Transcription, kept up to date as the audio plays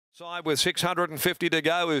Side with 650 to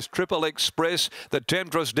go is Triple Express. The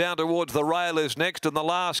Temptress down towards the rail is next, and the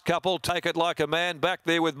last couple Take It Like a Man back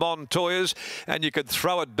there with Montoya's, and you could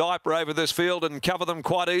throw a diaper over this field and cover them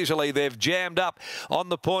quite easily. They've jammed up on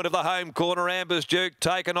the point of the home corner. Amber's Duke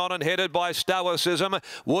taken on and headed by Stoicism.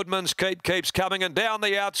 Woodman's Keep keeps coming, and down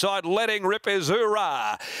the outside letting rip is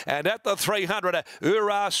Hoorah, and at the 300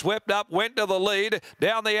 Hoorah swept up, went to the lead.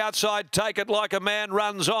 Down the outside Take It Like a Man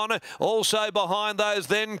runs on. Also behind those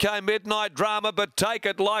then came Midnight Drama, but Take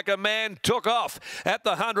It Like a Man took off at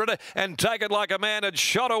the 100, and Take It Like a Man had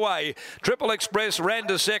shot away. Triple Express ran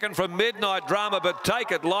to second from Midnight Drama, but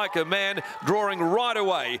Take It Like a Man drawing right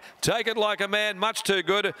away. Take It Like a Man, much too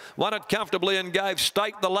good, won it comfortably and gave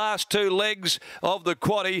stake. The last two legs of the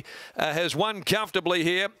quaddie has won comfortably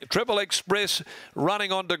here. Triple Express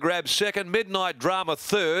running on to grab second, Midnight Drama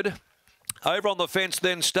third. Over on the fence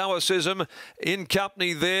then, Stoicism in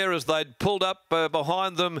company there as they'd pulled up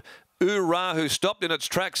behind them. Hoorah, who stopped in its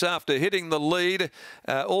tracks after hitting the lead.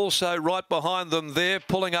 Also right behind them there,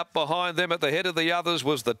 pulling up behind them at the head of the others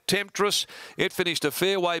was the Temptress. It finished a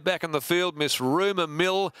fair way back in the field. Miss Rumour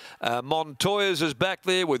Mill. Montoya's is back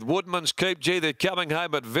there with Woodman's Keep. Gee, they're coming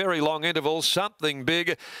home at very long intervals. Something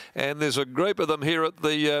big. And there's a group of them here at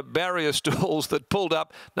the barrier stalls that pulled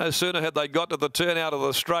up. No sooner had they got to the turn out of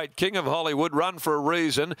the straight. King of Hollywood, Run for a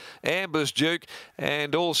Reason. Amber's Duke.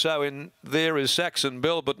 And also in there is Saxon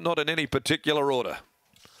Bell, but not in any particular order.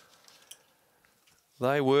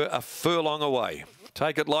 They were a furlong away.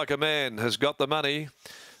 Take It Like a Man has got the money.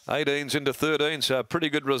 18s into 13, so a pretty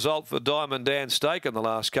good result for Diamond Dan Stake in the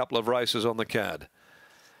last couple of races on the card.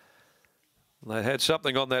 They had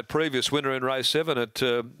something on that previous winner in race 7 at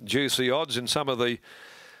juicy odds in some of the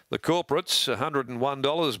corporates,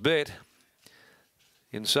 $101 bet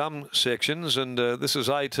in some sections, and this is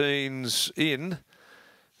 18s in.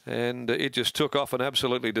 And it just took off and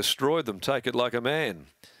absolutely destroyed them. Take It Like a Man.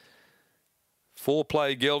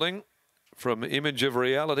 4-play gelding from Image of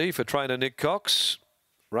Reality for trainer Nick Cox.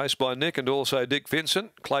 Raced by Nick and also Dick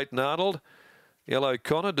Vincent, Clayton Arnold, L.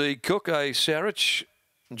 O'Connor, D. Cook, A. Sarich,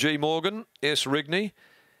 G. Morgan, S. Rigney,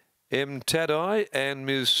 M. Tadai and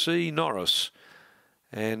Ms. C. Norris.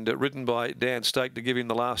 And ridden by Dan Stake to give him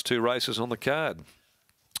the last two races on the card.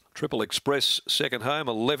 Triple Express second home,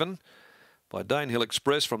 11. By Danehill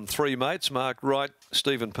Express from Three Mates, Mark Wright,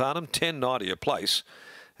 Stephen Parnham, 10.90 a place.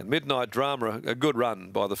 And Midnight Drama, a good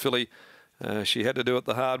run by the filly. She had to do it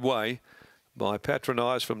the hard way by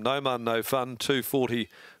Patronise from No Mun No Fun, 2.40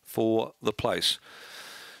 for the place.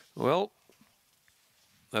 Well,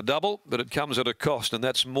 a double, but it comes at a cost, and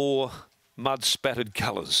that's more mud-spattered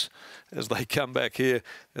colours. As they come back here,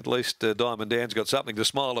 at least Diamond Dan's got something to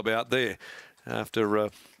smile about there after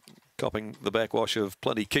copping the backwash of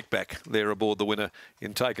plenty kickback there aboard the winner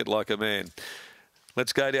in Take It Like a Man.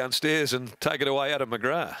 Let's go downstairs and take it away, Adam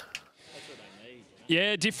McGrath.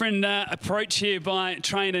 Yeah, different approach here by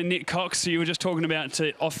trainer Nick Cox. You were just talking about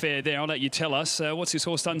off air there. I'll let you tell us. What's this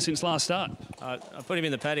horse done since last start? I put him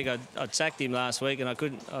in the paddock. I'd sacked him last week, and I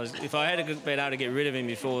couldn't. If I had been able to get rid of him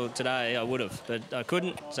before today, I would have, but I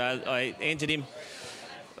couldn't. So I entered him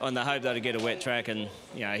on the hope that I'd get a wet track, and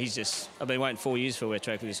you know, he's just, I've been waiting 4 years for a wet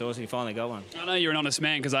track with this horse, and he finally got one. I know you're an honest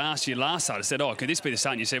man, because I asked you last start, I said, oh, could this be the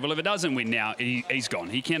start? And you said, well, if it doesn't win now, he's gone.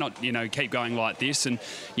 He cannot, you know, keep going like this, and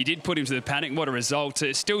you did put him to the paddock. What a result.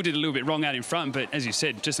 Still did a little bit wrong out in front, but as you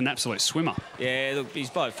said, just an absolute swimmer. Yeah, look, he's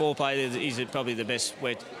by 4-play. He's probably the best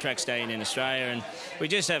wet track stallion in Australia, and we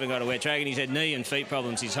just haven't got a wet track, and he's had knee and feet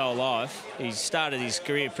problems his whole life. He's started his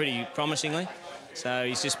career pretty promisingly, so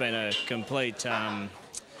he's just been a complete...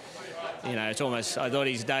 you know, it's almost, I thought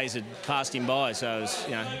his days had passed him by, so it was,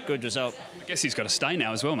 you know, good result. I guess he's got to stay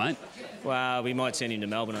now as well, mate. Well, we might send him to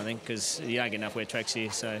Melbourne, I think, because you don't get enough wet tracks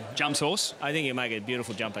here, so... Jumps horse? I think he'll make a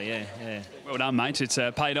beautiful jumper, yeah. Well done, mate. It's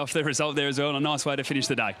paid off the result there as well, and a nice way to finish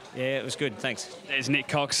the day. Yeah, it was good, thanks. There's Nick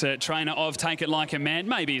Cox, trainer of Take It Like a Man.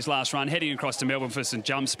 Maybe his last run, heading across to Melbourne for some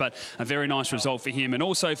jumps, but a very nice result for him, and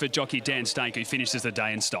also for jockey Dan Stake, who finishes the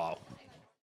day in style.